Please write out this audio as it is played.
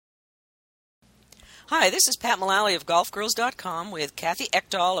Hi, this is Pat Mullally of GolfGirls.com with Kathy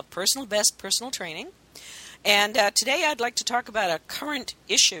Ekdahl of PersonalBestPersonalTraining. And today I'd like to talk about a current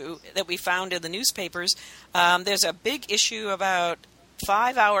issue that we found in the newspapers. There's a big issue about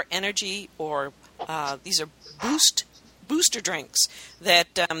 5-hour energy, or these are booster drinks that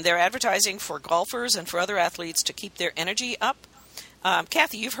they're advertising for golfers and for other athletes to keep their energy up.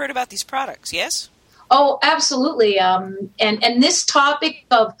 Kathy, you've heard about these products, yes? Oh, absolutely. And this topic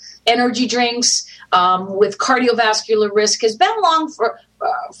of energy drinks with cardiovascular risk has been along for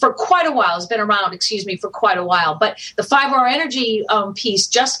quite a while. It's been around, for quite a while. But the 5-hour energy piece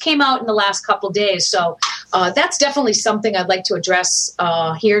just came out in the last couple of days. So that's definitely something I'd like to address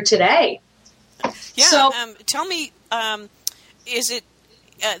here today. Yeah. So, tell me, is it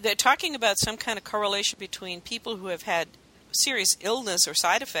they're talking about some kind of correlation between people who have had serious illness or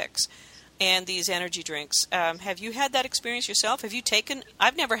side effects and these energy drinks. Have you had that experience yourself? Have you taken?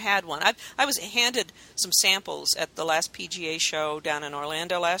 I've never had one. I was handed some samples at the last PGA show down in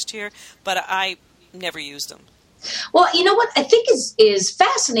Orlando last year, but I never used them. Well, you know what I think is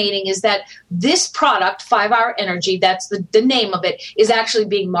fascinating is that this product, 5-hour energy, that's the name of it, is actually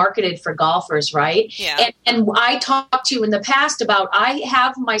being marketed for golfers, right? Yeah. And I talked to you in the past about, I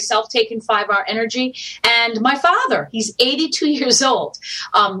have myself taken 5-hour energy, and my father, he's 82 years old,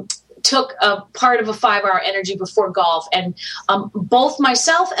 took a part of a 5-hour energy before golf. And both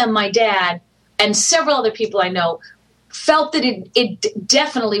myself and my dad and several other people I know felt that it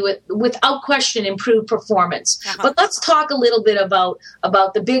definitely, without question, improved performance. Uh-huh. But let's talk a little bit about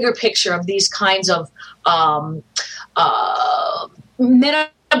the bigger picture of these kinds of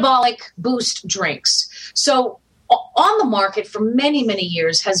metabolic boost drinks. So on the market for many, many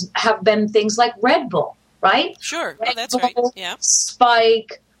years have been things like Red Bull, right? Sure. Red That's Bull, right. Yeah.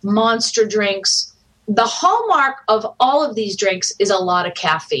 Spike, Monster drinks. The hallmark of all of these drinks is a lot of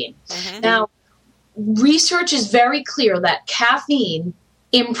caffeine. Mm-hmm. Now, research is very clear that caffeine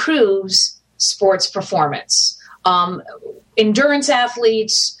improves sports performance. Endurance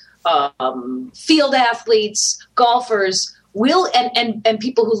athletes, field athletes, golfers will, and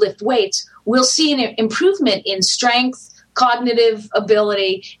people who lift weights will see an improvement in strength, cognitive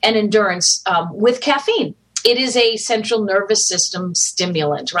ability, and endurance with caffeine. It is a central nervous system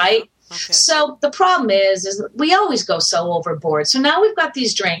stimulant, right? Okay. So the problem is we always go so overboard. So now we've got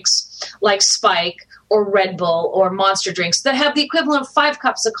these drinks like Spike or Red Bull or Monster drinks that have the equivalent of 5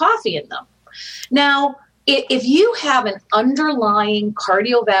 cups of coffee in them. Now, if you have an underlying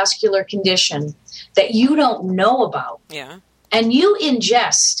cardiovascular condition that you don't know about, yeah, and you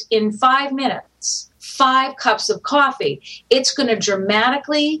ingest in 5 minutes 5 cups of coffee, it's going to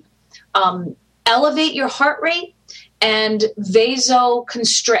dramatically elevate your heart rate and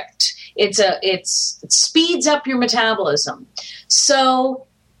vasoconstrict. It speeds up your metabolism. So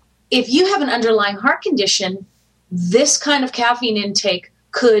if you have an underlying heart condition, this kind of caffeine intake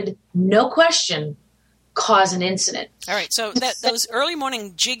could, no question, cause an incident. All right. So those early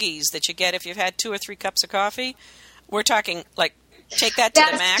morning jiggies that you get if you've had 2 or 3 cups of coffee, we're talking like take that to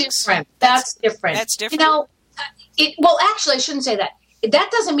the max. That's different. That's different. You know, well, actually, I shouldn't say that.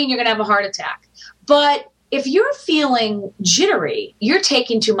 That doesn't mean you're going to have a heart attack. But if you're feeling jittery, you're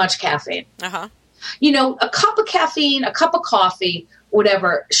taking too much caffeine. Uh-huh. You know, a cup of caffeine, a cup of coffee,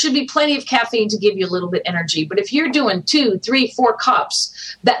 whatever, should be plenty of caffeine to give you a little bit energy. But if you're doing 2, 3, 4 cups,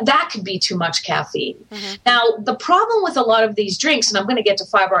 that could be too much caffeine. Mm-hmm. Now, the problem with a lot of these drinks, and I'm going to get to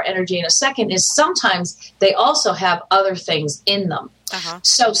 5-hour energy in a second, is sometimes they also have other things in them. Uh-huh.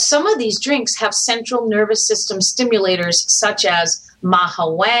 So some of these drinks have central nervous system stimulators such as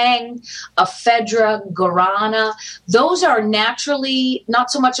Mahawang, ephedra, guarana. Those are naturally,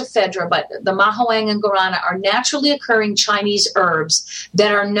 not so much ephedra, but the Mahawang and guarana are naturally occurring Chinese herbs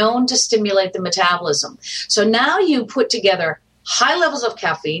that are known to stimulate the metabolism. So now you put together high levels of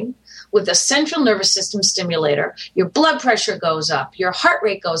caffeine with a central nervous system stimulator, your blood pressure goes up, your heart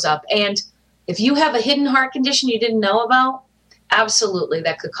rate goes up, and if you have a hidden heart condition you didn't know about, absolutely,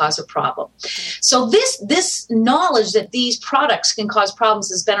 that could cause a problem. So this knowledge that these products can cause problems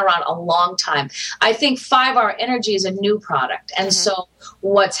has been around a long time. I think 5-hour energy is a new product. And so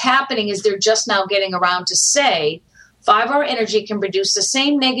what's happening is they're just now getting around to say 5-hour energy can produce the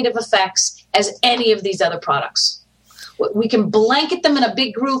same negative effects as any of these other products. We can blanket them in a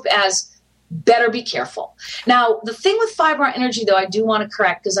big group as better be careful. Now, the thing with 5-hour energy, though, I do want to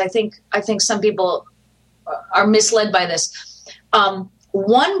correct because I think some people are misled by this.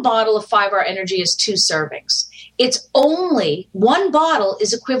 1 bottle of 5-hour energy is 2 servings. It's only 1 bottle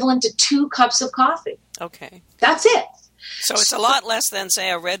is equivalent to 2 cups of coffee. Okay. That's it. So it's a lot less than, say,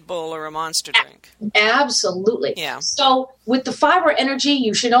 a Red Bull or a Monster drink. Absolutely. Yeah. So with the fiber energy,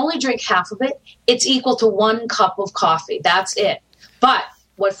 you should only drink half of it. It's equal to 1 cup of coffee. That's it. But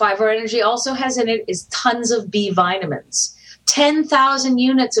what fiber energy also has in it is tons of B vitamins. 10,000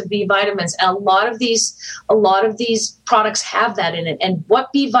 units of B vitamins. And a lot of these products have that in it. And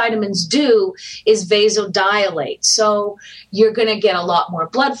what B vitamins do is vasodilate. So you're going to get a lot more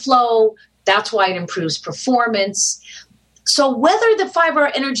blood flow. That's why it improves performance. So whether the fiber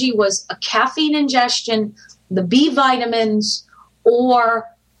energy was a caffeine ingestion, the B vitamins, or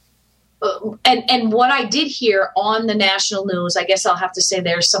and what I did hear on the national news, I guess I'll have to say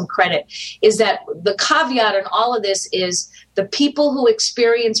there's some credit, is that the caveat in all of this is the people who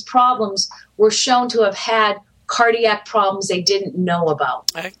experienced problems were shown to have had cardiac problems they didn't know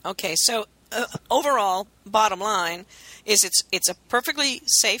about. Okay, so overall, bottom line is it's a perfectly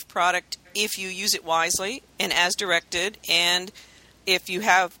safe product if you use it wisely and as directed, and if you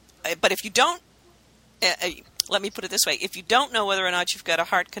don't, let me put it this way, if you don't know whether or not you've got a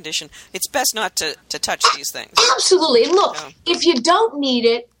heart condition, it's best not to touch these things. Absolutely. And look, if you don't need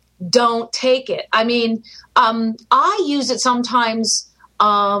it, don't take it. I mean, I use it sometimes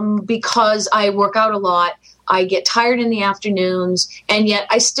because I work out a lot. I get tired in the afternoons, and yet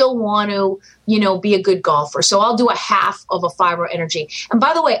I still want to, be a good golfer. So I'll do a half of a fiber energy. And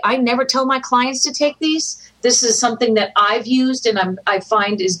by the way, I never tell my clients to take these. This is something that I've used and I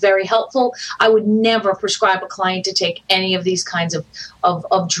find is very helpful. I would never prescribe a client to take any of these kinds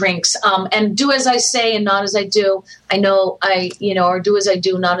of drinks. And do as I say and not as I do. I know or do as I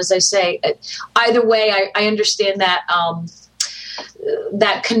do, not as I say. Either way, I understand that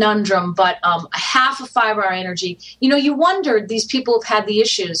that conundrum, but half of fiber energy. You wondered, these people have had the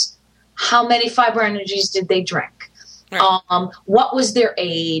issues. How many fiber energies did they drink? Right. What was their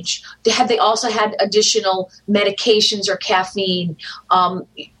age? Had they also had additional medications or caffeine?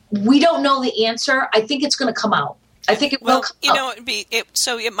 We don't know the answer. I think it's going to come out. I think it will come out.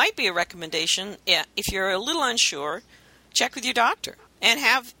 So it might be a recommendation. Yeah, if you're a little unsure, check with your doctor and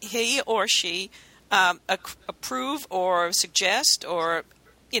have he or she approve or suggest or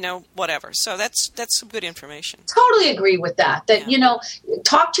whatever. So that's some good information. Totally agree with that.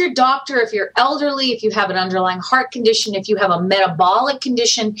 Talk to your doctor if you're elderly, if you have an underlying heart condition, if you have a metabolic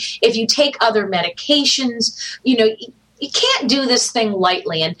condition, if you take other medications, you can't do this thing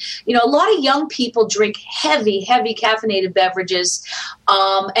lightly. And, a lot of young people drink heavy caffeinated beverages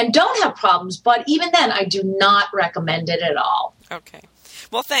and don't have problems. But even then, I do not recommend it at all. Okay.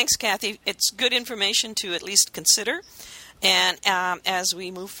 Well, thanks, Kathy. It's good information to at least consider. And as we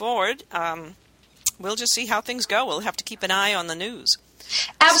move forward, we'll just see how things go. We'll have to keep an eye on the news.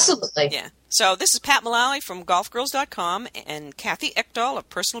 Absolutely. So this is Pat Mullally from golfgirls.com and Kathy Ekdahl of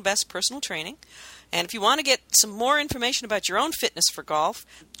Personal Best Personal Training. And if you want to get some more information about your own fitness for golf,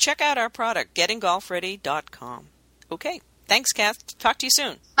 check out our product, gettinggolfready.com. Okay. Thanks, Kath. Talk to you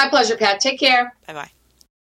soon. My pleasure, Pat. Take care. Bye-bye.